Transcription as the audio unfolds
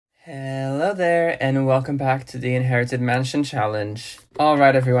Hello there, and welcome back to the Inherited Mansion Challenge.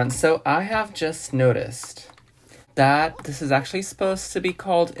 Alright everyone, so I have just noticed that this is actually supposed to be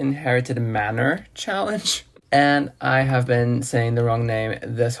called Inherited Manor Challenge, and I have been saying the wrong name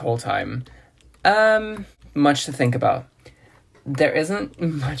this whole time. Much to think about. There isn't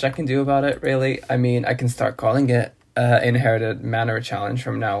much I can do about it, really. I mean, I can start calling it Inherited Manor Challenge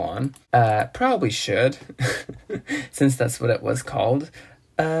from now on. Probably should, since that's what it was called.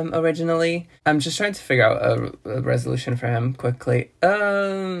 Originally. I'm just trying to figure out a resolution for him quickly.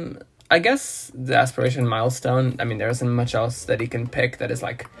 I guess the aspiration milestone, I mean, there isn't much else that he can pick that is,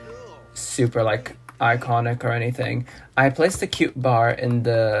 like, super, like, iconic or anything. I placed a cute bar in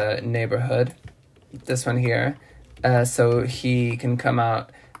the neighborhood, this one here, so he can come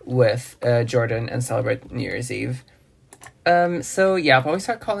out with Jordan and celebrate New Year's Eve. So, yeah, I'll probably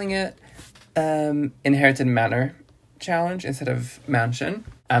start calling it Inherited Manor Challenge instead of Mansion.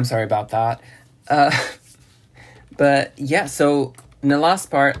 I'm sorry about that. But yeah, so in the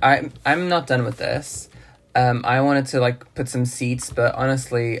last part, I'm not done with this. I wanted to like put some seats, but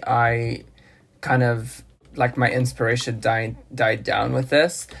honestly, I kind of like my inspiration died down with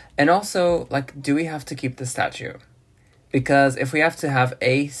this. And also, like, do we have to keep the statue? Because if we have to have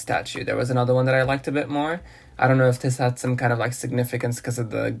a statue, there was another one that I liked a bit more. I don't know if this had some kind of like significance because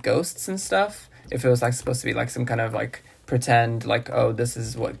of the ghosts and stuff. If it was like supposed to be like some kind of like pretend like, oh, this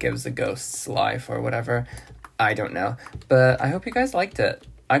is what gives the ghosts life or whatever. I don't know. But I hope you guys liked it.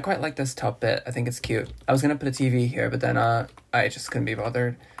 I quite like this top bit. I think it's cute. I was going to put a TV here, but then I just couldn't be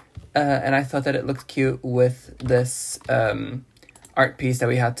bothered. And I thought that it looked cute with this art piece that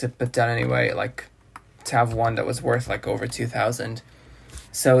we had to put down anyway, like to have one that was worth like over 2,000.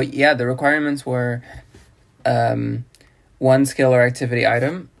 So yeah, the requirements were one skill or activity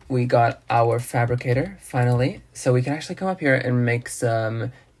item. We got our fabricator, finally. So we can actually come up here and make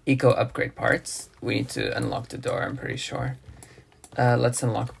some eco-upgrade parts. We need to unlock the door, I'm pretty sure. Let's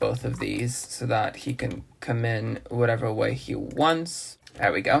unlock both of these so that he can come in whatever way he wants.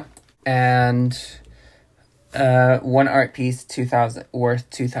 There we go. And one art piece, 2,000, worth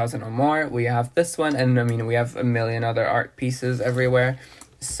 2,000 or more. We have this one, and I mean, we have a million other art pieces everywhere.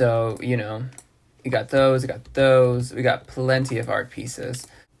 So, you know, we got those, we got plenty of art pieces.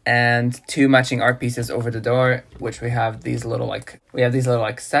 And two matching art pieces over the door, which we have these little like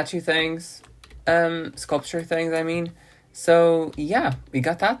statue things, sculpture things, I mean. So yeah, we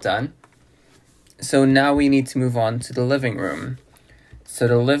got that done. So now we need to move on to the living room. So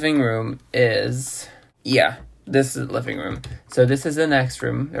the living room is, yeah, this is the living room. So this is the next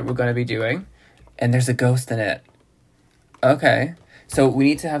room that we're going to be doing, and there's a ghost in it. Okay, so we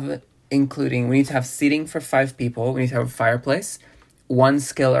need to have seating for 5 people. We need to have a fireplace. One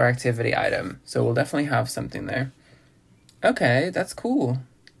skill or activity item. So we'll definitely have something there. Okay, that's cool.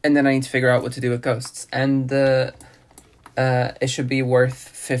 And then I need to figure out what to do with ghosts. And it should be worth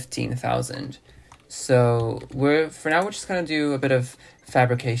 15,000. So for now we're just gonna do a bit of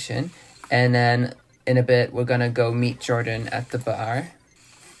fabrication, and then in a bit we're gonna go meet Jordan at the bar.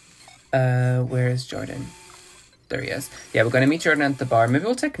 Where is Jordan? There he is. Yeah, we're going to meet Jordan at the bar. Maybe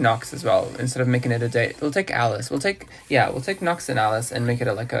we'll take Nox as well, instead of making it a date. We'll take Alice. We'll take Nox and Alice and make it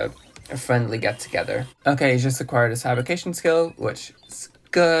like a friendly get-together. Okay, he's just acquired his fabrication skill, which is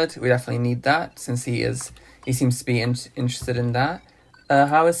good. We definitely need that, since he seems to be interested in that.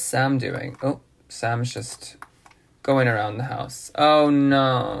 How is Sam doing? Oh, Sam's just going around the house. Oh,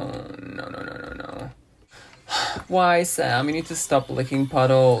 no. No. Why, Sam? You need to stop licking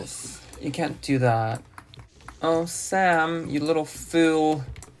puddles. You can't do that. Oh, Sam, you little fool.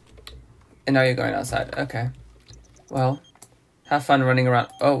 And now you're going outside. Okay. Well, have fun running around.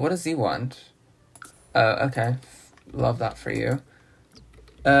 Oh, what does he want? Okay. Love that for you.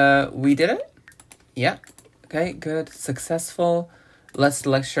 We did it? Yeah. Okay, good. Successful. Let's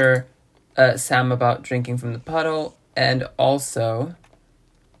lecture Sam about drinking from the puddle, and also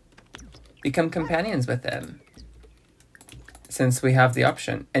become companions with him, since we have the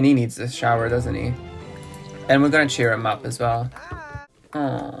option. And he needs a shower, doesn't he? And we're going to cheer him up as well.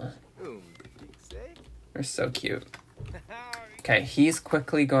 Aww. They're so cute. Okay, he's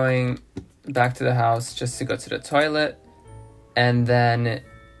quickly going back to the house just to go to the toilet. And then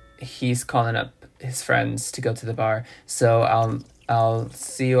he's calling up his friends to go to the bar. So I'll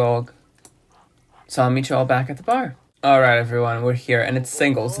see you all. So I'll meet you all back at the bar. Alright everyone, we're here. And it's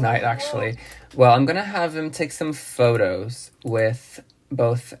singles night actually. Well, I'm going to have him take some photos with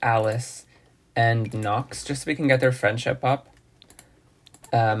both Alice and Nox, just so we can get their friendship up.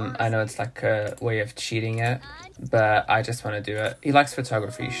 I know it's like a way of cheating it, but I just want to do it. He likes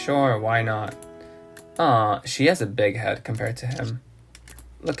photography, sure, why not? Aw, she has a big head compared to him.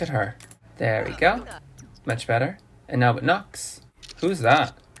 Look at her. There we go. Much better. And now it knocks. Who's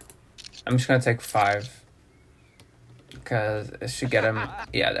that? I'm just gonna take 5. Because it should get him.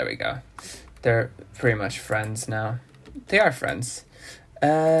 Yeah, there we go. They're pretty much friends now. They are friends.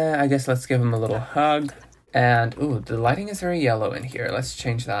 I guess let's give him a little hug. And, ooh, the lighting is very yellow in here. Let's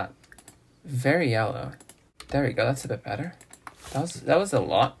change that. Very yellow. There we go, that's a bit better. That was a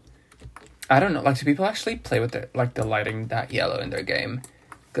lot. I don't know, like, do people actually play with the lighting that yellow in their game?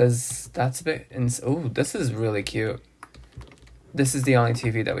 Because that's a bit... Ooh, this is really cute. This is the only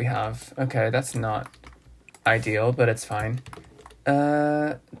TV that we have. Okay, that's not ideal, but it's fine.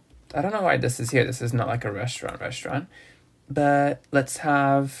 I don't know why this is here. This is not like a restaurant. But let's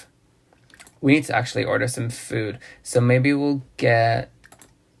have... We need to actually order some food. So maybe we'll get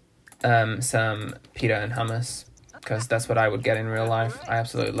some pita and hummus. Because that's what I would get in real life. I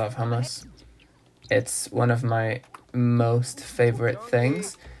absolutely love hummus. It's one of my most favorite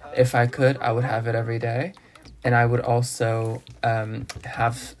things. If I could, I would have it every day. And I would also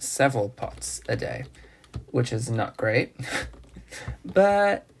have several pots a day. Which is not great.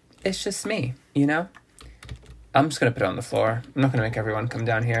 But it's just me, you know? I'm just going to put it on the floor. I'm not going to make everyone come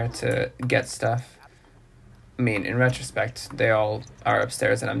down here to get stuff. I mean, in retrospect, they all are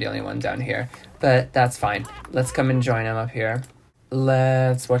upstairs and I'm the only one down here. But that's fine. Let's come and join them up here.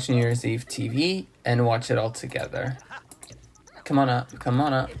 Let's watch New Year's Eve TV and watch it all together. Come on up. Come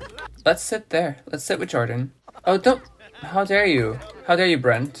on up. Let's sit there. Let's sit with Jordan. Oh, don't. How dare you? How dare you,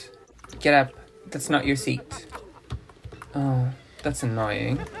 Brent? Get up. That's not your seat. Oh, that's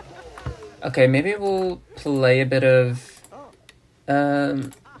annoying. Okay, maybe we'll play a bit of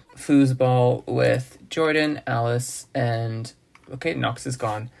foosball with Jordan, Alice, and... Okay, Nox is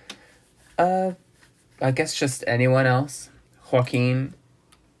gone. I guess just anyone else. Joaquin,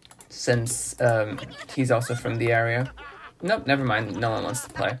 since he's also from the area. Nope, never mind. No one wants to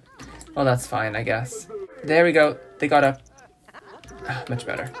play. Well, that's fine, I guess. There we go. They got up. Much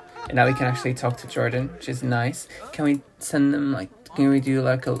better. And now we can actually talk to Jordan, which is nice. Can we send them, like... Can we do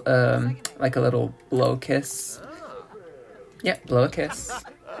like a little blow kiss? Yeah, blow a kiss.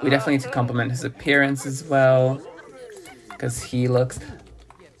 We definitely need to compliment his appearance as well. Because he looks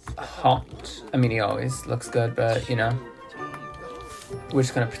hot. I mean, he always looks good, but, you know. We're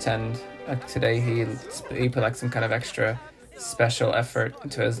just going to pretend like today he put like some kind of extra special effort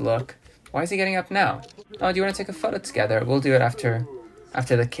into his look. Why is he getting up now? Oh, do you want to take a photo together? We'll do it after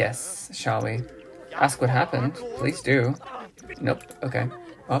the kiss, shall we? Ask what happened. Please do. Nope. Okay.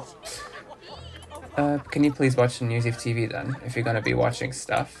 Well, can you please watch the New Year's Eve TV then, if you're gonna be watching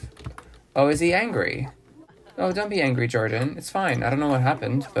stuff? Oh, is he angry? Oh, don't be angry, Jordan. It's fine. I don't know what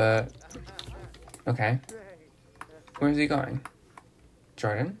happened, but... Okay. Where's he going?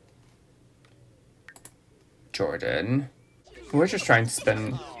 Jordan? Jordan? We're just trying to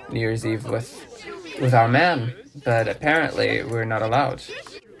spend New Year's Eve with our man, but apparently we're not allowed.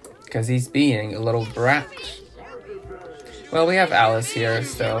 Because he's being a little brat. Well, we have Alice here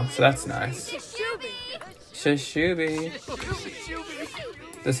still, so that's nice. Shushubi.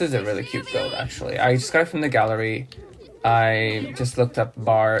 This is a really cute build, actually. I just got it from the gallery. I just looked up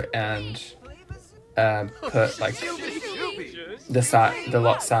bar and put like the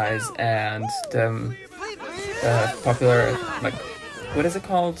lot size and the popular, like, what is it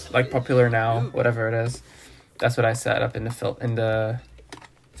called? Like popular now, whatever it is. That's what I set up in the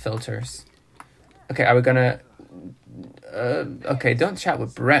filters. Okay, are we gonna? Okay, don't chat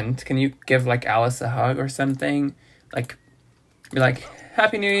with Brent. Can you give, like, Alice a hug or something? Like, be like,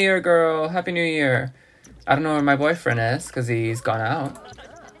 Happy New Year, girl. Happy New Year. I don't know where my boyfriend is, because he's gone out.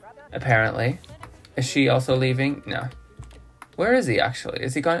 Apparently. Is she also leaving? No. Where is he, actually?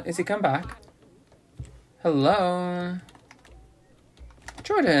 Is he gone? Is he come back? Hello?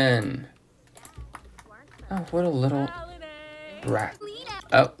 Jordan. Oh, what a little brat.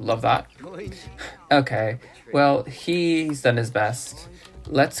 Oh, love that. Okay, well, he's done his best.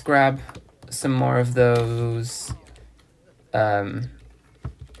 Let's grab some more of those pitas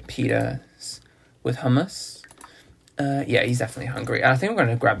with hummus. Yeah, he's definitely hungry. I think we're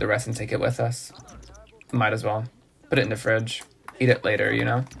going to grab the rest and take it with us. Might as well. Put it in the fridge. Eat it later, you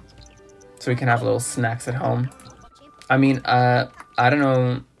know? So we can have little snacks at home. I mean, I don't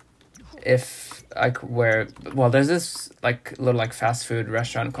know if... like where, well, there's this like little like fast food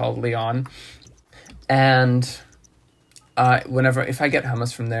restaurant called Leon, and if I get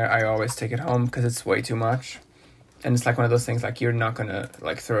hummus from there, I always take it home because it's way too much, and it's like one of those things like you're not gonna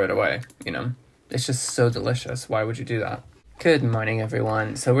like throw it away, you know? It's just so delicious. Why would you do that? Good morning,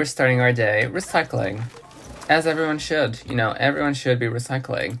 everyone. So we're starting our day recycling, as everyone should. You know, everyone should be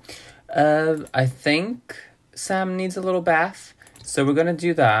recycling. I think Sam needs a little bath, so we're gonna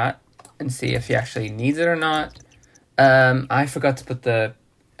do that. and see if he actually needs it or not. I forgot to put the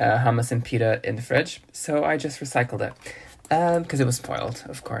hummus and pita in the fridge, so I just recycled it. Because it was spoiled,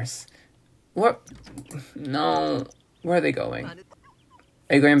 of course. What? No. Where are they going?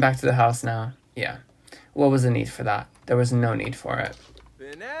 Are you going back to the house now? Yeah. What was the need for that? There was no need for it.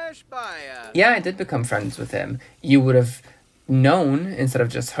 Yeah, I did become friends with him. You would have known, instead of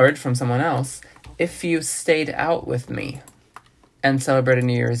just heard from someone else, if you stayed out with me and celebrated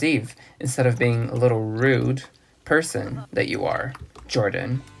New Year's Eve, instead of being a little rude person that you are,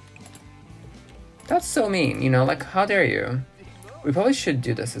 Jordan. That's so mean, you know, like, how dare you? We probably should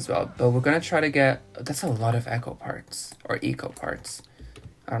do this as well, but we're gonna try to get... That's a lot of echo parts, or eco parts.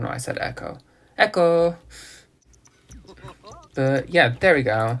 I don't know, I said echo. Echo! But, yeah, there we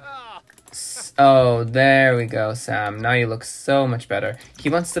go. Oh, there we go, Sam. Now you look so much better. He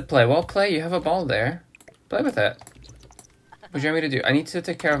wants to play. Well, play. You have a ball there. Play with it. What do you want me to do? I need to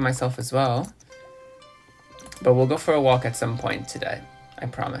take care of myself as well. But we'll go for a walk at some point today. I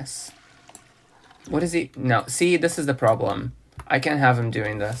promise. What is he? No. See, this is the problem. I can't have him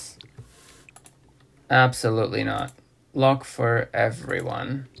doing this. Absolutely not. Lock for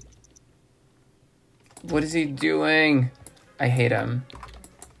everyone. What is he doing? I hate him.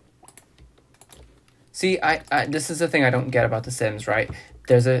 See, this is the thing I don't get about The Sims, right?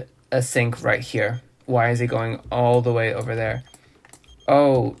 There's a sink right here. Why is he going all the way over there?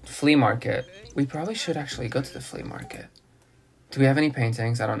 Oh, flea market. We probably should actually go to the flea market. Do we have any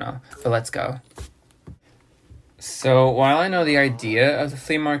paintings? I don't know. But let's go. So, while I know the idea of the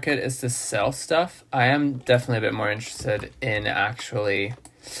flea market is to sell stuff, I am definitely a bit more interested in actually...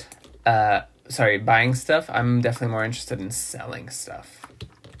 buying stuff. I'm definitely more interested in selling stuff.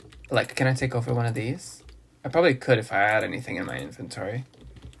 Like, can I take over one of these? I probably could if I had anything in my inventory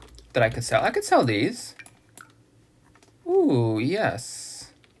that I could sell. I could sell these. Ooh,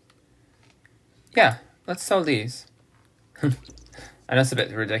 yes. Yeah, let's sell these. I know it's a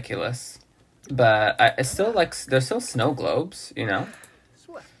bit ridiculous, but it's still like, they're still snow globes, you know?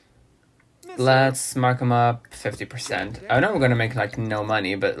 Let's mark them up 50%. I know we're gonna make like no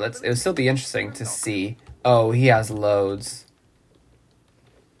money, but it would still be interesting to see. Oh, he has loads.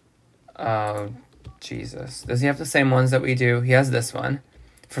 Oh, Jesus. Does he have the same ones that we do? He has this one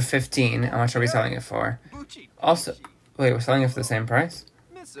for 15. How much are we selling it for? Also, wait, we're selling it for the same price?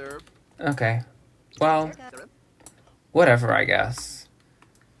 Okay. Well, whatever, I guess.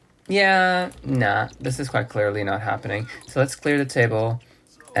 Yeah, nah, this is quite clearly not happening. So let's clear the table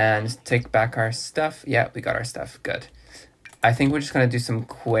and take back our stuff. Yeah, we got our stuff. Good. I think we're just going to do some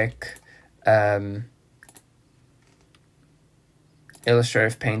quick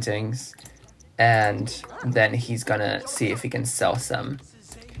illustrative paintings, and then he's gonna see if he can sell some.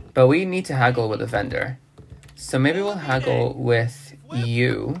 But we need to haggle with a vendor. So maybe we'll haggle with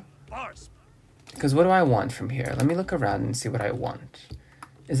you. Because what do I want from here? Let me look around and see what I want.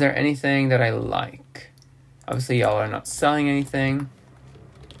 Is there anything that I like? Obviously, y'all are not selling anything.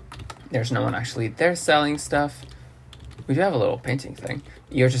 There's no one actually there selling stuff. We do have a little painting thing.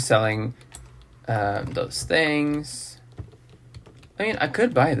 You're just selling those things. I mean, I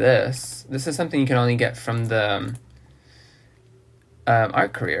could buy this. This is something you can only get from the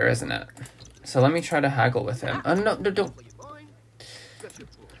art career, isn't it? So let me try to haggle with him. Oh, no, don't.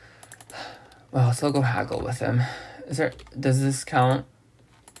 Well, so I'll go haggle with him. Does this count?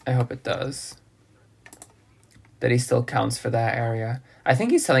 I hope it does. That he still counts for that area. I think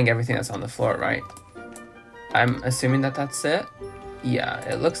he's selling everything that's on the floor, right? I'm assuming that that's it. Yeah,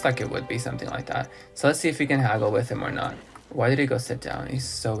 it looks like it would be something like that. So let's see if we can haggle with him or not. Why did he go sit down? He's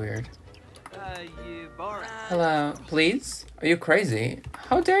so weird. Hello, please? Are you crazy?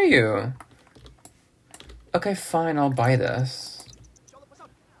 How dare you? Okay, fine, I'll buy this.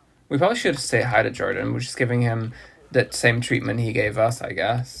 We probably should say hi to Jordan. We're just giving him that same treatment he gave us, I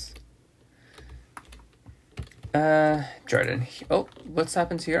guess. Jordan. Oh, what's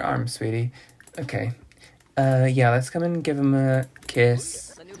happened to your arm, sweetie? Okay. Yeah, let's come and give him a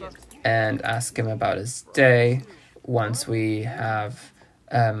kiss and ask him about his day. Once we have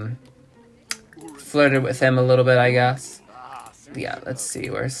flirted with him a little bit, I guess. Yeah, let's see,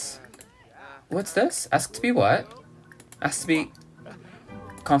 what's this? Ask to be what? Ask to be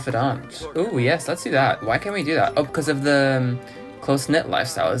confidant. Ooh, yes, let's do that. Why can't we do that? Oh, because of the close-knit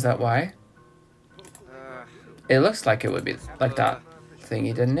lifestyle, is that why? It looks like it would be like that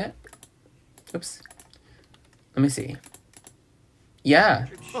thingy, didn't it? Oops. Let me see. Yeah.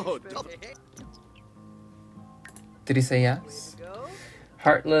 Did he say yes?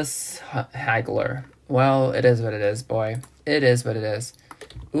 Heartless haggler. Well, it is what it is, boy. It is what it is.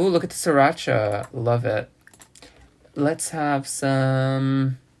 Ooh, look at the sriracha. Love it. Let's have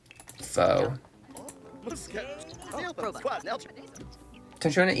some foe.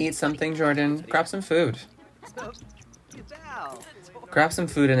 Don't you want to eat something, Jordan? Grab some food. Grab some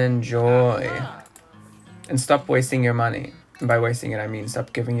food and enjoy. And stop wasting your money. And by wasting it, I mean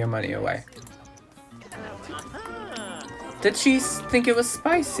stop giving your money away. Did she think it was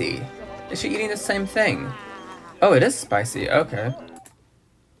spicy? Is she eating the same thing? Oh, it is spicy. Okay.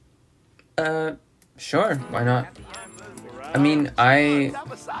 Sure. Why not? I mean, I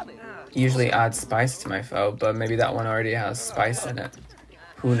usually add spice to my pho, but maybe that one already has spice in it.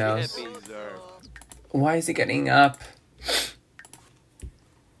 Who knows? Why is he getting up?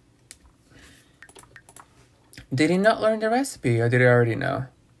 Did he not learn the recipe, or did he already know?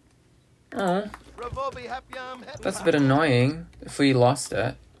 Oh. That's a bit annoying if we lost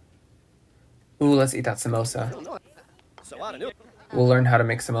it. Ooh, let's eat that samosa. We'll learn how to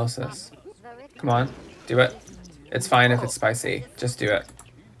make samosas. Come on, do it. It's fine if it's spicy. Just do it.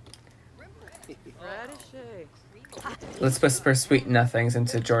 Let's whisper sweet nothings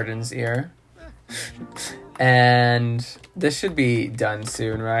into Jordan's ear. And this should be done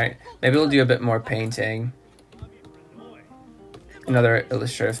soon, right? Maybe we'll do a bit more painting. Another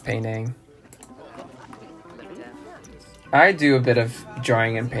illustrative painting. I do a bit of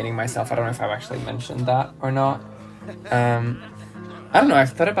drawing and painting myself. I don't know if I've actually mentioned that or not. I don't know,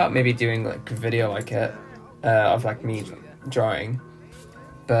 I've thought about maybe doing like a video like it, of like me drawing.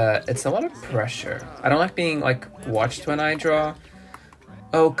 But it's a lot of pressure. I don't like being like watched when I draw.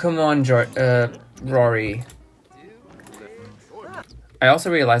 Oh, come on, Rory. I also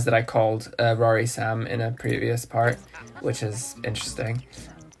realized that I called Rory Sam in a previous part, which is interesting.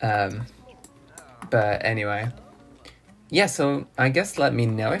 But anyway. Yeah, so I guess let me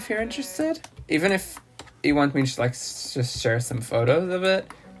know if you're interested. Even if you want me to like just share some photos of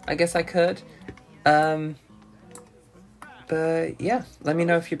it, I guess I could. But yeah, let me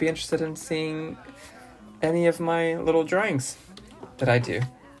know if you'd be interested in seeing any of my little drawings that I do.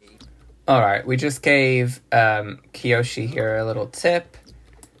 Alright, we just gave Kiyoshi here a little tip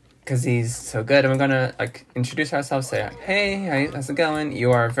because he's so good, and we're gonna like introduce ourselves, say, hey, how's it going?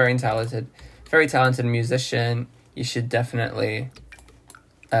 You are a very talented musician. You should definitely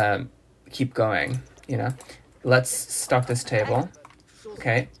keep going, you know? Let's stock this table.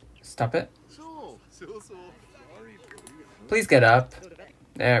 Okay, stop it. Please get up.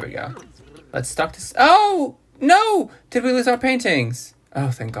 There we go. Let's stock this. Oh, no! Did we lose our paintings? Oh,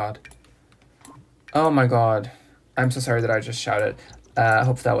 thank God. Oh my God. I'm so sorry that I just shouted. I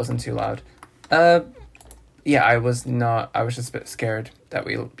hope that wasn't too loud. Yeah, I was just a bit scared that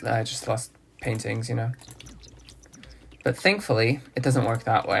I just lost paintings, you know? But thankfully, it doesn't work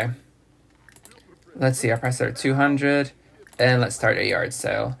that way. Let's see, our prices are 200, and let's start a yard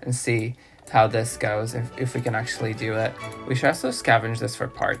sale and see how this goes, if we can actually do it. We should also scavenge this for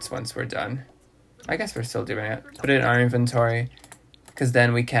parts once we're done. I guess we're still doing it. Put it in our inventory, because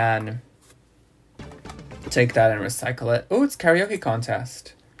then we can take that and recycle it. Oh, it's karaoke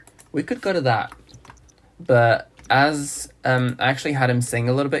contest. We could go to that. But as I actually had him sing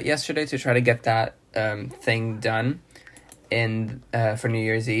a little bit yesterday to try to get that thing done for New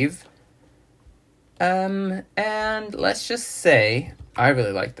Year's Eve. And let's just say, I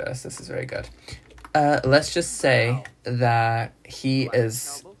really like this. This is very good. Let's just say that he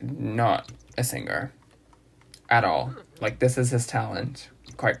is not a singer at all. Like, this is his talent,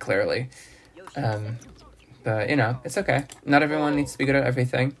 quite clearly. But, you know, it's okay. Not everyone needs to be good at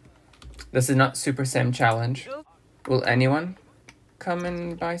everything. This is not Super Sim Challenge. Will anyone come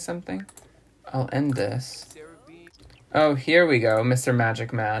and buy something? I'll end this. Oh, here we go, Mr.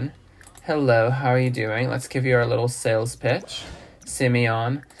 Magic Man. Hello, how are you doing? Let's give you our little sales pitch.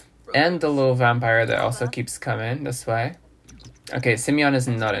 Simeon. And the little vampire that also keeps coming this way. Okay, Simeon is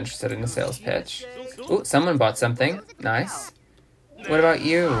not interested in the sales pitch. Ooh, someone bought something. Nice. What about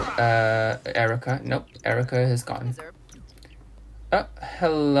you, Erica? Nope, Erica is gone. Oh,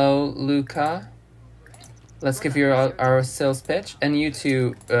 hello, Luca. Let's give you our sales pitch. And you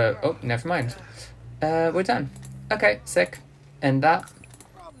two, oh, never mind. We're done. Okay, sick. And that,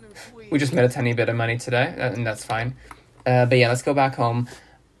 we just made a tiny bit of money today, and that's fine. But yeah, let's go back home.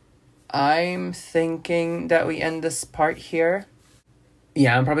 I'm thinking that we end this part here.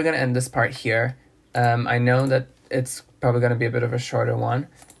 Yeah, I'm probably going to end this part here. I know that it's probably going to be a bit of a shorter one,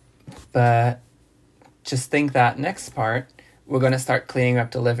 but just think that next part, we're going to start cleaning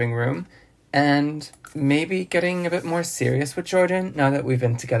up the living room and maybe getting a bit more serious with Jordan now that we've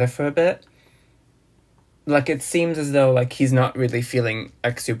been together for a bit. Like, it seems as though, like, he's not really feeling,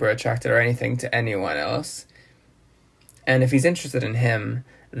 like, super attracted or anything to anyone else. And if he's interested in him,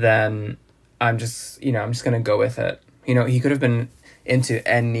 then I'm just going to go with it. You know, he could have been into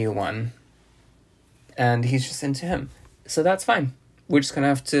anyone. And he's just into him. So that's fine. We're just gonna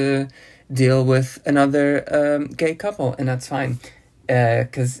have to deal with another gay couple, and that's fine.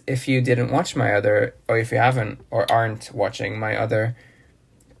 Because if you didn't watch my other, or if you haven't, or aren't watching my other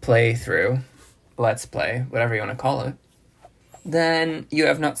playthrough, let's play, whatever you want to call it, then you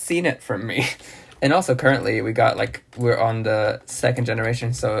have not seen it from me. And also currently we're on the second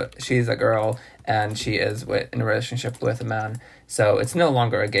generation, so she's a girl and she is in a relationship with a man. So it's no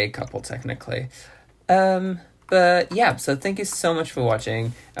longer a gay couple technically. But yeah, so thank you so much for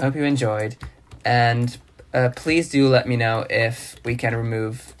watching. I hope you enjoyed. And please do let me know if we can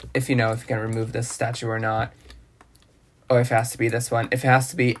remove, if you can remove this statue or not. Or if it has to be this one. If it has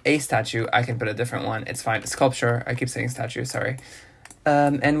to be a statue, I can put a different one. It's fine. Sculpture. I keep saying statue, sorry.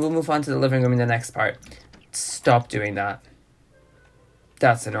 And we'll move on to the living room in the next part. Stop doing that.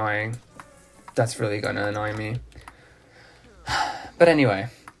 That's annoying. That's really gonna annoy me. But anyway,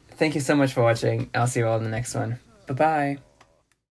 thank you so much for watching. I'll see you all in the next one. Bye-bye.